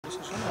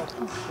session or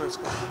let's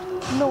go?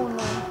 No,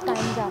 no,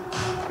 time's up.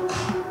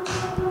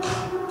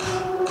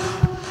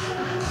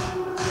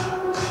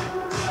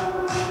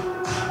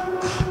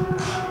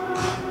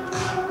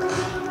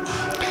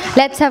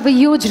 Let's have a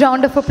huge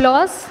round of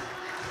applause.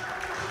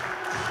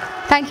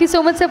 Thank you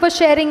so much, sir, for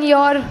sharing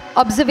your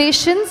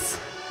observations.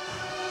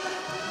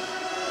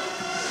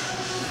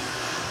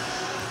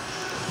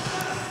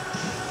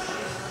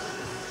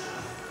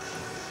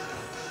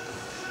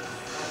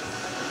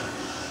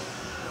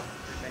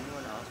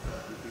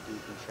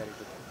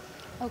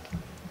 Okay.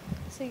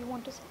 So you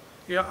want to say?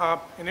 Yeah,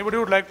 anybody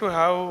would like to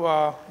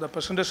have the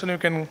presentation, you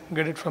can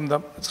get it from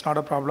them. It's not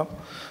a problem.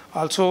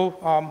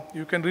 Also,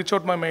 you can reach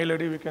out my mail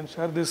ID. We can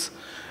share this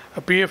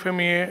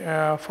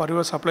PFMEA for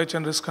your supply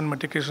chain risk and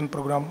mitigation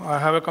program. I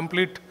have a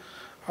complete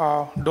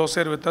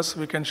dossier with us.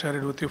 We can share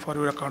it with you for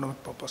your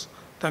academic purpose.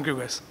 Thank you,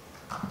 guys.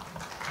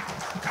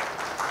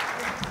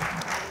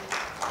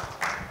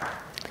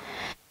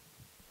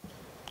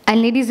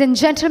 And ladies and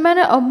gentlemen,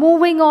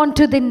 moving on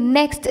to the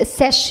next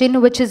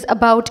session, which is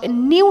about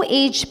new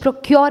age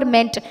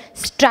procurement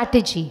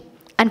strategy.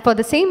 And for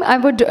the same, I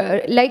would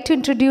like to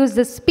introduce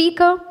the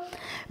speaker.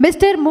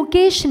 Mr.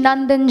 Mukesh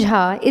Nandan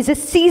Jha is a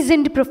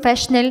seasoned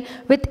professional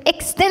with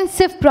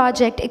extensive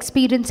project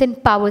experience in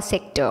power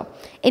sector,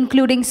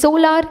 including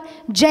solar,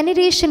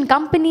 generation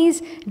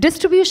companies,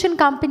 distribution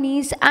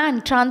companies,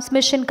 and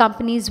transmission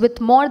companies with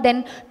more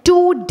than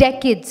 2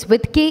 decades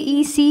with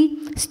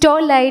KEC,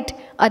 Sterlite,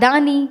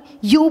 Adani,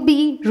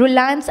 UB,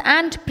 Reliance,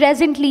 and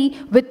presently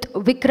with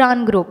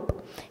Vikran Group.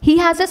 He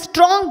has a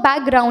strong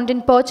background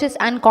in purchase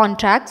and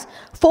contracts,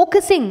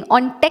 focusing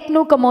on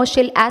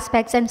techno-commercial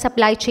aspects and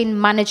supply chain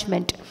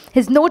management.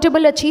 His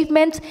notable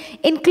achievements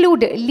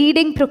include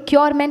leading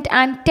procurement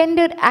and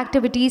tender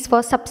activities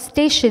for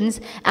substations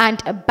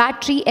and a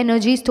battery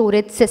energy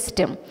storage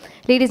system.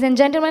 Ladies and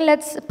gentlemen,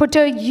 let's put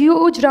a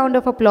huge round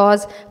of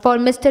applause for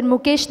Mr.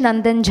 Mukesh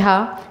Nandan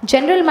Jha,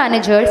 General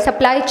Manager,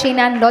 Supply Chain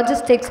and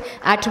Logistics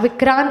at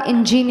Vikran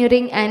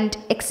Engineering and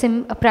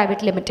Exim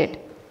Private Limited.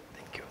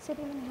 Thank you. So,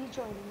 joining,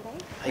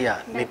 right?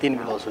 Yeah, Nitin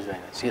will also join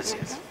us. Yes,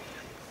 yes.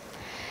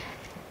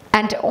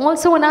 And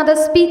also another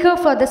speaker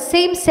for the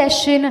same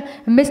session,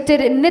 Mr.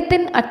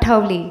 Nitin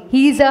Athavale.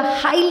 He is a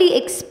highly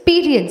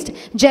experienced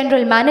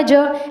general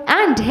manager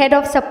and head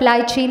of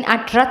supply chain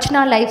at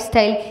Rachna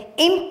Lifestyle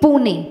in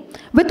Pune.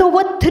 With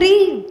over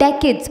 3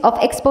 decades of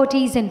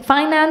expertise in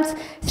finance,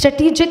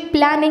 strategic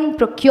planning,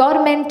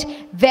 procurement,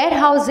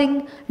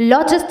 warehousing,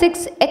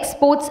 logistics,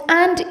 exports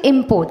and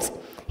imports.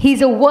 He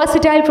is a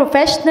versatile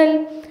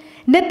professional.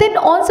 Nitin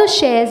also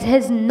shares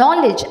his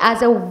knowledge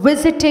as a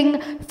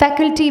visiting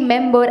faculty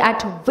member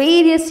at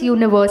various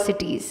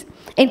universities,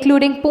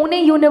 including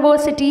Pune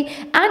University,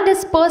 and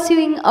is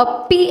pursuing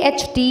a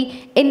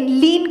PhD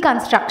in lean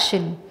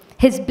construction.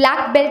 His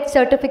black belt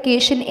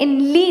certification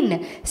in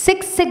Lean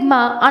Six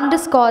Sigma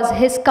underscores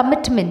his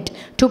commitment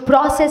to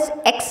process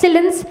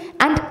excellence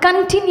and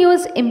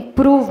continuous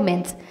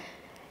improvements.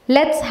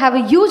 Let's have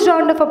a huge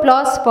round of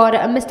applause for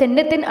Mr.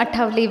 Nitin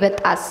Athavale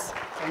with us.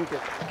 Thank you.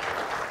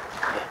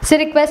 So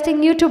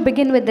requesting you to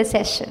begin with the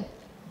session.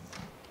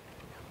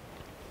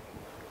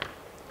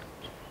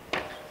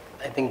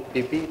 I think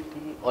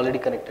PPT already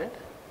connected.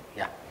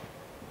 Yeah.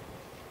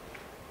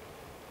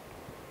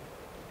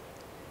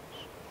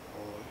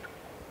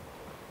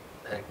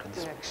 Direct to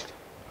this. Next.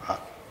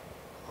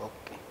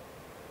 Okay.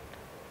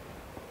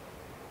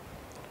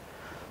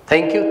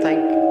 Thank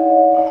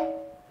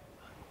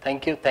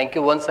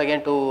you once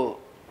again to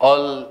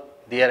all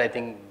dear, I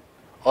think,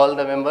 all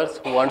the members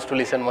who wants to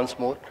listen once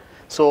more.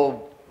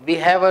 So we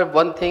have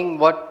one thing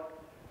what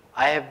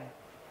I have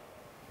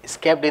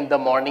skipped in the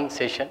morning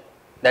session,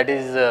 that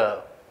is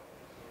a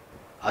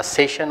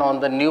session on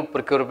the new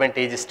procurement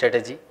age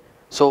strategy.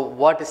 So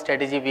what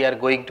strategy we are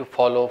going to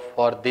follow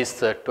for this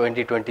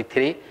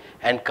 2023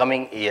 and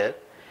coming year,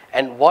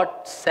 and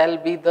what shall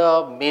be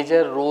the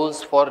major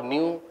roles for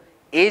new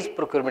age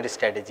procurement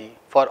strategy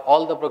for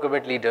all the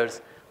procurement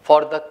leaders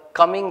for the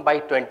coming by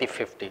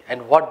 2050,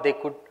 and what they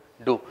could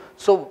do.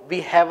 So we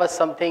have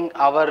something,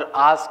 our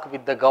ask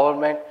with the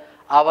government,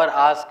 our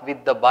ask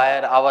with the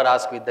buyer, our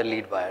ask with the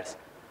lead buyers.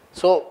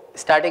 So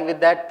starting with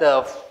that,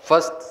 the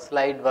first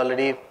slide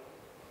already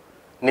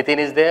Nitin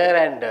is there,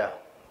 and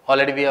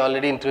we are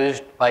already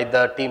introduced by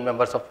the team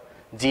members of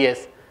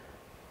GS.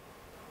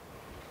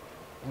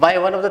 By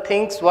one of the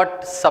things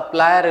what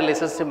supplier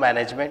relationship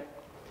management,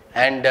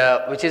 and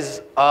which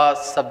is a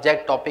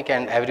subject topic,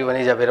 and everyone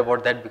is aware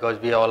about that because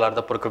we all are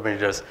the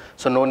procurement leaders.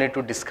 So no need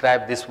to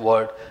describe this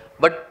word.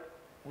 But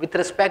with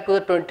respect to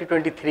the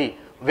 2023,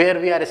 where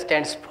we are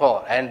stands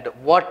for and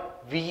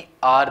what we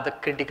are the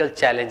critical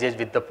challenges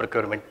with the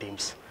procurement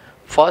teams.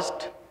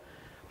 First,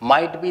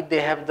 might be they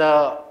have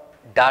the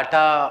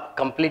data,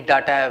 complete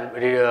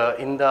data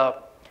in the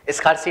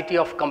scarcity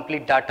of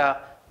complete data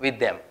with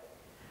them.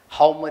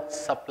 How much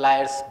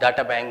suppliers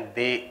data bank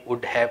they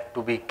would have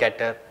to be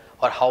catered,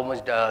 or how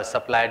much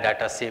supplier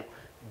data shape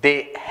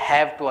they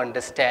have to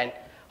understand,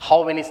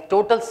 how many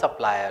total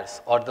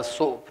suppliers or the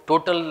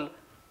total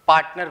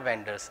partner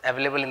vendors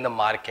available in the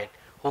market,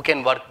 who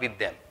can work with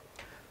them.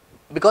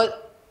 Because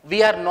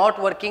we are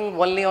not working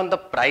only on the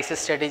price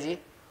strategy,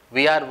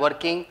 we are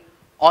working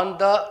on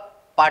the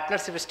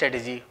partnership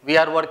strategy, we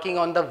are working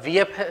on the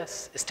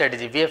VFS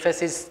strategy.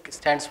 VFS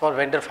stands for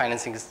vendor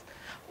financing.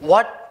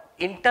 What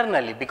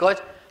internally,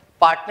 because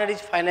partner is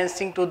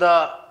financing to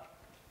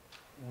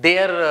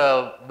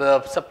their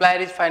supplier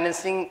is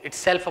financing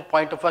itself a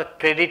point of a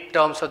credit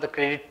terms or the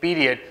credit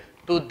period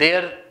to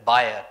their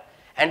buyer,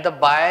 and the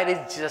buyer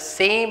is just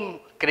same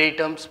credit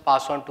terms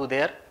pass on to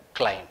their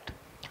client.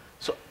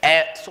 So,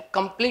 so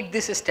complete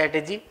this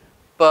strategy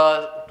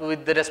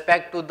with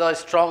respect to the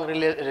strong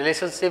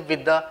relationship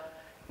with the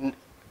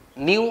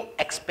new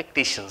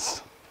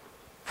expectations.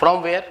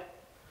 From where?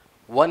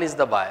 One is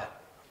the buyer,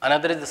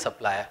 another is the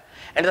supplier,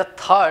 and the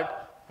third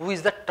who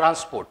is the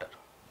transporter.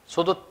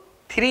 So the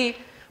three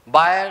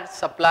buyer,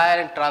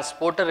 supplier and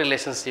transporter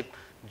relationship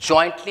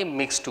jointly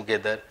mixed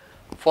together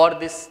for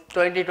this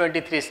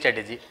 2023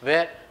 strategy,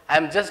 where I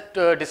am just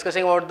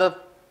discussing about the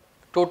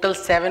total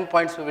 7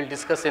 points we will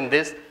discuss in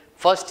this.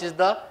 First is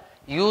the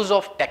use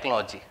of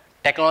technology.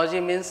 Technology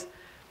means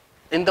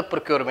in the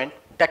procurement,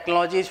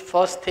 technology is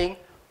first thing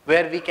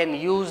where we can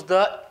use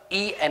the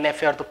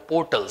ENFA or the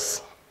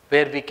portals,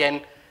 where we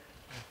can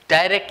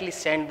directly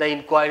send the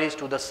inquiries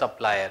to the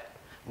supplier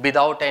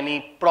without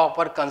any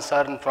proper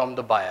concern from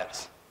the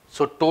buyers.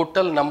 So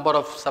total number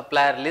of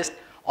supplier list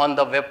on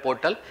the web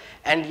portal,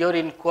 and your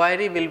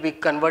inquiry will be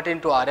converted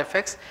into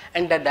RFX,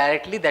 and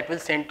directly that will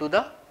send to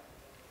the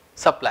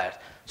suppliers.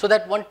 So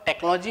that one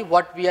technology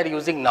what we are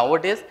using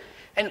nowadays.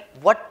 And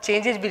what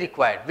changes we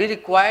require? We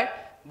require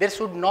there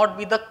should not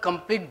be the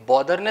complete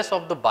botherness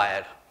of the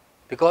buyer,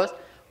 because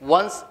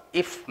once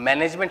if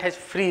management has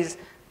freeze,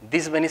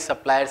 these many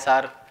suppliers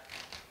are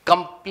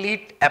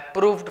complete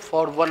approved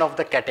for one of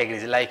the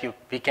categories, like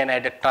we can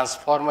add a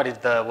transformer is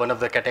the one of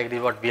the category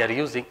what we are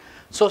using.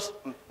 So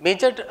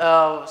major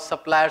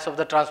suppliers of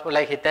the transport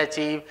like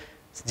Hitachi,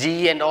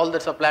 GE and all the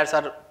suppliers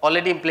are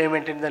already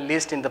implemented in the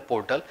list in the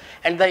portal,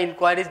 and the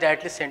inquiry is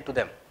directly sent to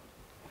them.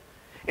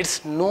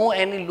 It's no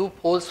any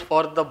loopholes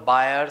for the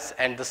buyers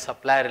and the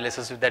supplier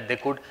relationship that they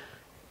could,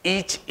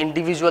 each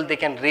individual they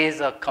can raise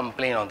a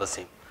complaint on the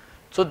same.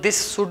 So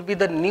this should be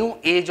the new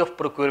age of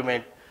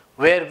procurement,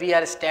 where we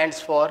are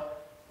stands for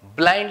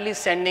blindly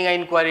sending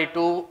an inquiry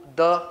to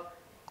the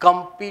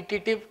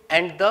competitive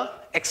and the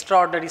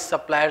extraordinary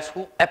suppliers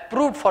who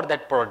approved for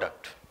that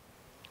product.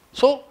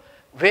 So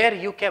where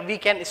we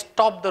can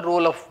stop the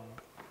role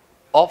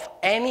of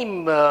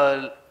any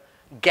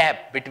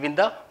gap between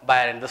the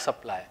buyer and the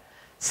supplier.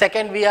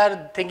 Second, we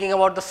are thinking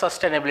about the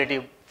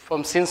sustainability.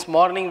 From since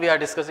morning we are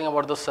discussing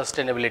about the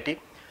sustainability.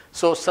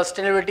 So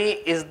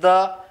sustainability is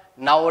the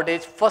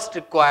nowadays first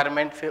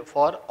requirement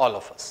for all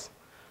of us.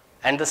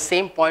 And the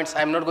same points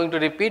I am not going to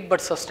repeat, but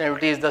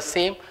sustainability is the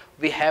same.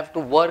 We have to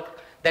work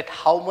that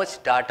how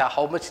much data,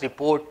 how much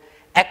report,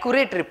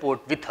 accurate report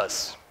with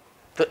us.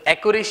 The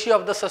accuracy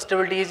of the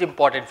sustainability is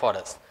important for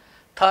us.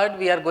 Third,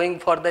 we are going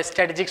for the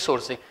strategic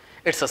sourcing.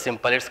 It's a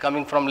simple, it's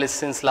coming from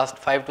since last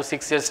 5 to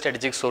 6 years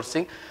strategic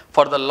sourcing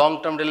for the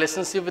long-term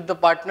relationship with the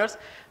partners.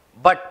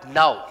 But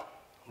now,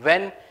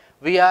 when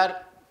we are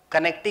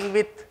connecting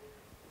with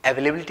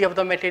availability of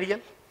the material,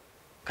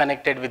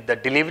 connected with the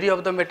delivery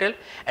of the material,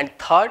 and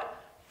third,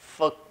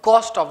 for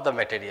cost of the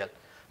material.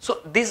 So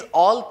these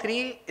all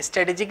three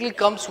strategically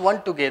comes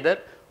one together.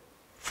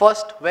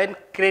 First, when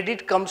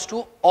credit comes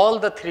to all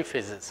the three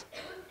phases,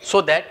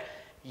 so that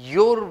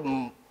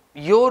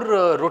your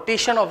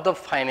rotation of the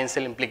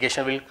financial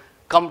implication will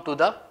come to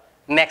the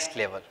next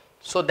level.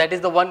 So that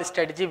is the one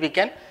strategy we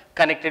can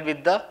connect it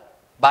with the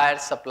buyer,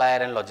 supplier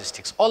and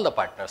logistics, all the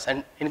partners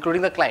and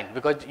including the client,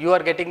 because you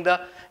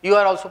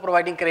are also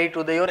providing credit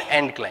to your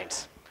end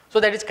clients. So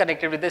that is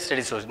connected with the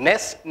strategy source.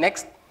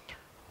 Next,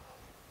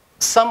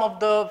 some of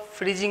the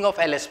freezing of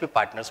LSP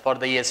partners for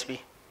the ESP,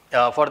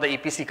 for the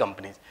EPC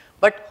companies,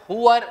 but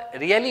who are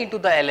really into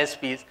the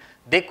LSPs,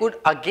 they could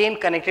again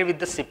connect it with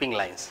the shipping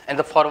lines and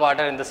the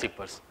forwarder and the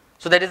shippers.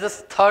 So that is the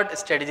third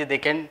strategy they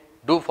can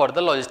do for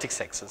the logistics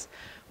sections.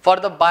 For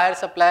the buyer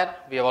supplier,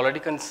 we have already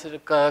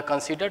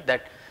considered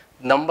that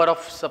number of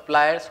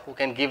suppliers who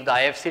can give the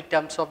IFC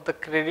terms of the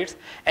credits,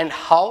 and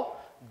how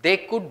they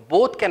could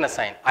both can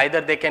assign, either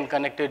they can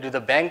connect it with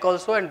the bank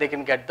also, and they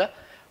can get the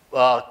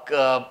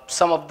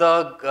some of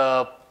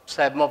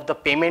the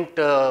payment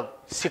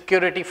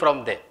security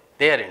from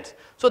their ends.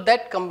 So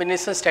that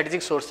combination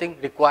strategic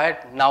sourcing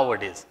required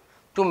nowadays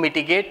to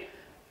mitigate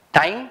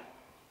time,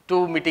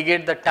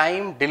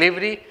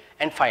 delivery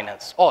and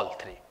finance, all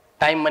three.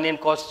 Time, money and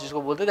cost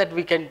jisko bolte, that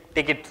we can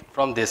take it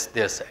from their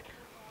side.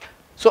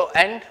 So,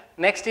 and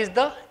next is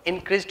the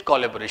increased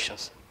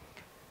collaborations.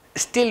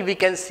 Still we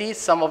can see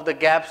some of the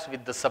gaps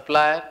with the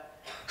supplier,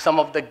 some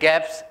of the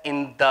gaps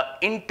in the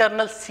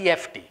internal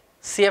CFT.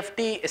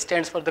 CFT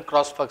stands for the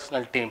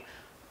cross-functional team,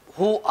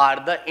 who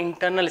are the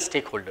internal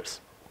stakeholders.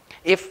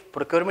 If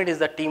procurement is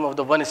the team of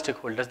the one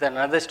stakeholders, then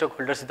another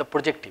stakeholder is the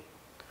project team.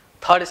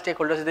 Third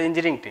stakeholder is the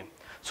engineering team.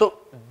 So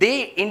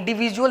they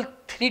individual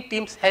three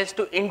teams has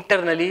to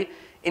internally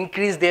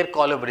increase their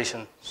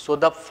collaboration. So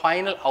the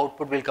final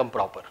output will come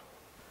proper.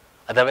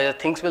 Otherwise,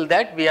 things will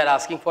that we are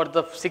asking for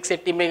the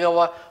 680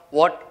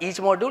 megawatt each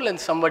module, and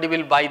somebody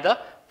will buy the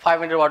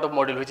 500 watt of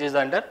module, which is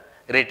under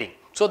rating.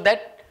 So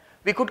that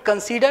we could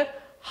consider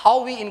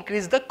how we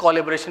increase the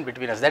collaboration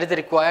between us. That is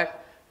required,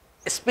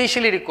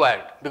 especially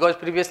required, because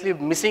previously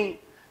missing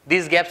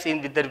these gaps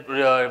in with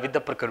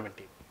the procurement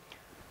team.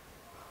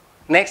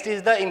 Next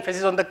is the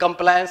emphasis on the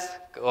compliance,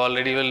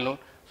 already well known.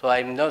 So I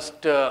am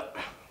just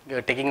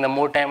taking the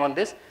more time on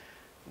this.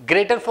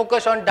 Greater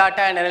focus on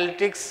data and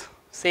analytics,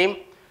 same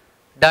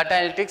data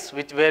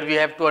analytics, where we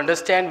have to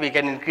understand we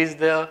can increase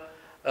the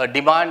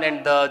demand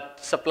and the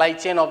supply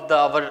chain of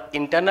our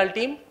internal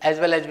team as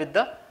well as with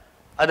the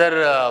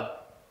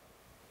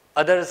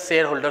other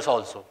shareholders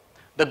also.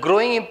 The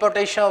growing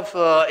importance of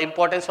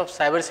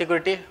cyber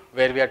security,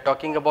 where we are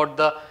talking about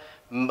the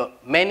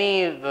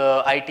many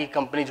IT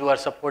companies who are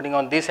supporting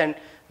on this, and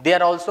they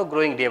are also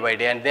growing day by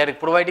day, and they are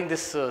providing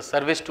this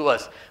service to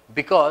us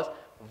because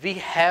we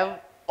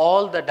have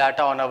all the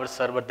data on our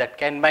server that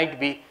might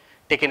be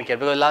taken care.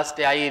 Because last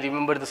day I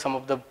remember some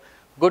of the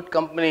good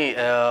company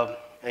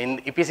in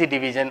EPC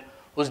division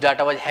whose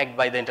data was hacked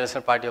by the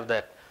international party of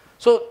that.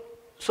 So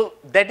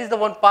that is the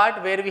one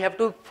part where we have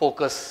to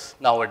focus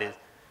nowadays.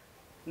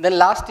 Then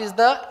last is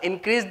the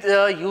increased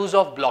use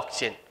of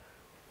blockchain.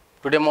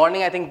 Today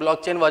morning I think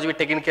blockchain was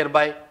taken care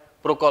by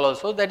Procol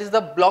also. That is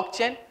the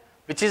blockchain,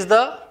 which is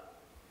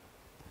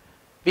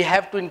we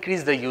have to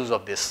increase the use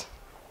of this.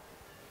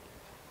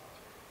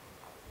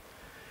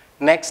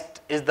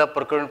 Next is the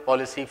procurement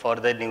policy for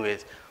the new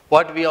age.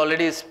 What we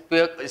already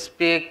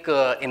speak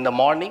in the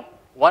morning.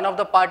 One of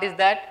the part is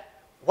that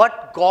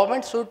what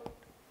government should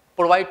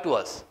provide to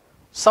us.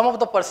 Some of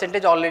the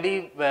percentage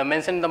already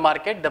mentioned in the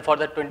market, for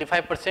the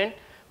 25%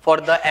 for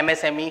the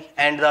MSME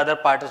and the other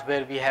parts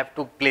where we have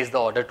to place the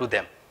order to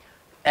them.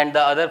 And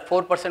the other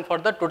 4% for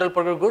the total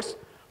procurement goods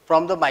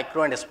from the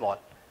micro and small.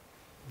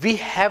 We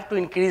have to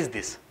increase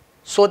this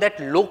so that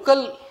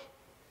local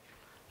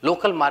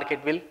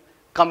market will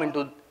come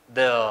into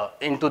their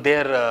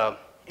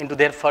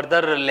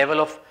further level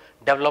of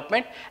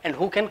development, and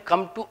who can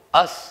come to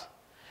us.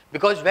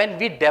 Because when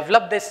we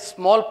develop these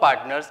small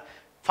partners,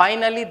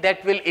 finally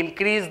that will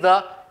increase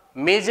the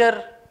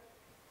major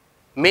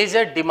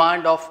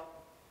demand of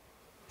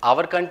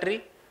our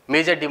country,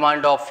 major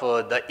demand of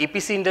the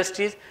EPC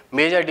industries,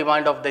 major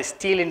demand of the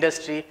steel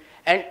industry,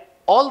 and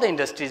all the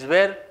industries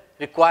where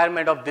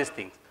requirement of these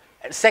things.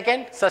 And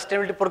second,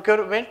 sustainability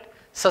procurement.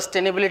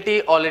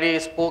 Sustainability already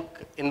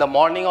spoke in the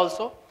morning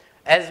also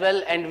as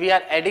well, and we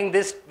are adding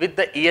this with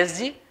the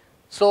ESG.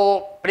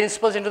 So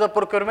principles into the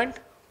procurement,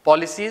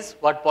 policies,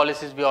 what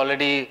policies we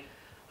already